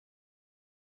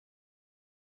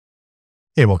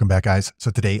Hey, welcome back, guys. So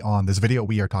today on this video,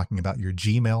 we are talking about your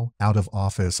Gmail out of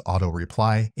office auto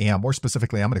reply. And more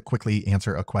specifically, I'm going to quickly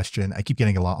answer a question I keep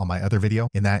getting a lot on my other video.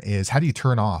 And that is, how do you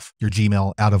turn off your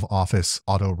Gmail out of office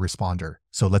auto responder?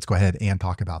 So let's go ahead and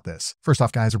talk about this. First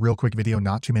off, guys, a real quick video,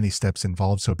 not too many steps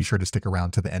involved, so be sure to stick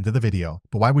around to the end of the video.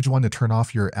 But why would you want to turn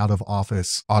off your out of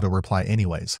office auto reply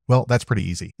anyways? Well, that's pretty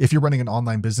easy. If you're running an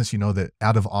online business, you know that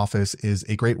out of office is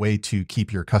a great way to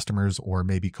keep your customers or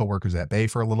maybe coworkers at bay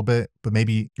for a little bit, but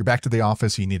maybe you're back to the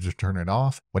office, so you need to turn it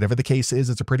off. Whatever the case is,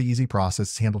 it's a pretty easy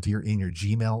process. It's handled here in your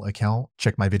Gmail account.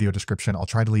 Check my video description. I'll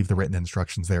try to leave the written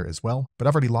instructions there as well, but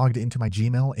I've already logged into my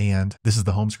Gmail and this is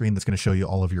the home screen that's going to show you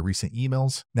all of your recent emails.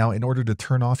 Now, in order to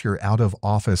turn off your out of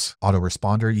office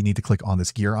autoresponder, you need to click on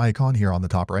this gear icon here on the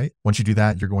top right. Once you do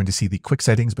that, you're going to see the quick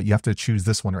settings, but you have to choose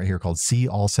this one right here called see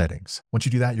all settings. Once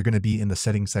you do that, you're going to be in the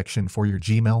settings section for your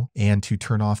Gmail, and to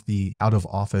turn off the out of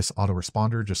office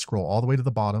autoresponder, just scroll all the way to the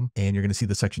bottom and you're going to see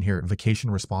the section here, vacation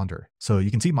responder. So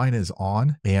you can see mine is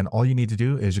on, and all you need to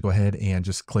do is you go ahead and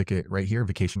just click it right here,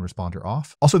 vacation responder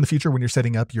off. Also in the future, when you're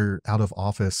setting up your out of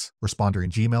office responder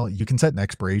in Gmail, you can set an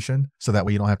expiration so that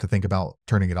way you don't have to think about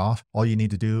turning it off. All you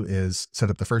need to do is set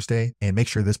up the first day and make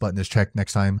sure this button is checked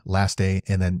next time, last day,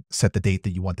 and then set the date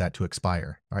that you want that to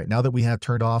expire. All right, now that we have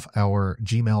turned off our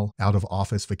Gmail out of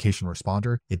office vacation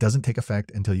responder, it doesn't take effect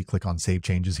until you click on save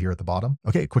changes here at the bottom.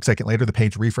 Okay, a quick second later, the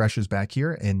page refreshes back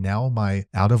here, and now my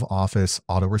out of office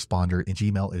autoresponder in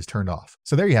Gmail is turned off.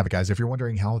 So there you have it, guys. If you're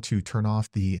wondering how to turn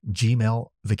off the Gmail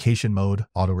vacation mode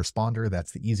autoresponder,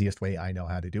 that's the easiest way I know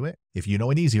how to do it. If you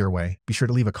know an easier way, be sure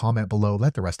to leave a comment below.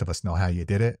 Let the rest of us know how you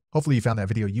did it. Hopefully you found that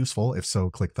video useful. If so,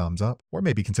 click thumbs up or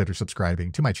maybe consider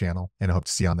subscribing to my channel, and I hope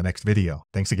to see you on the next video.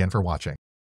 Thanks again for watching.